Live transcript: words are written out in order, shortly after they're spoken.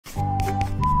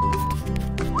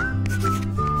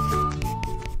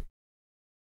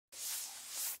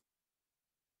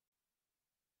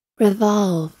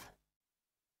revolve,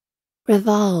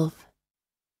 revolve,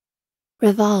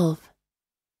 revolve,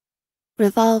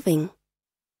 revolving,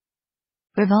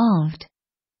 revolved,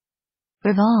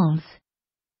 revolves.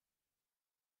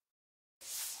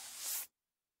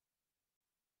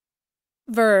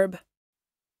 Verb.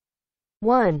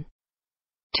 1.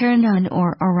 Turn on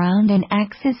or around an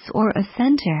axis or a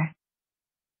center.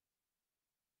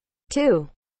 2.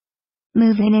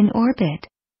 Move in an orbit.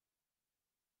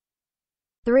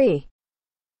 3.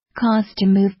 Cause to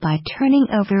move by turning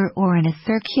over or in a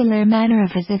circular manner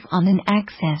as if on an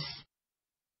axis.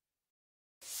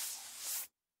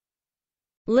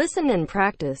 Listen and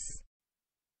practice.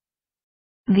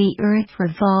 The earth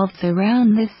revolves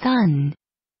around the sun.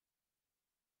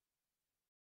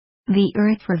 The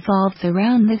earth revolves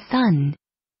around the sun.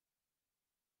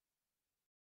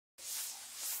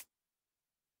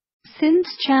 Since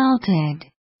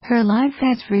childhood, her life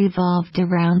has revolved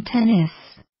around tennis.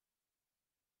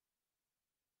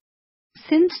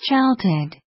 Since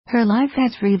childhood, her life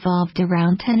has revolved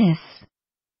around tennis.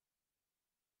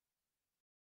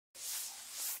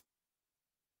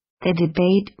 The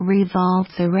debate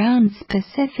revolves around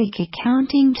specific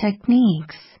accounting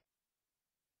techniques.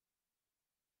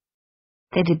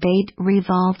 The debate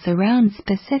revolves around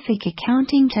specific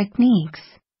accounting techniques.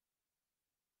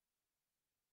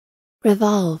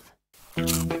 revolve.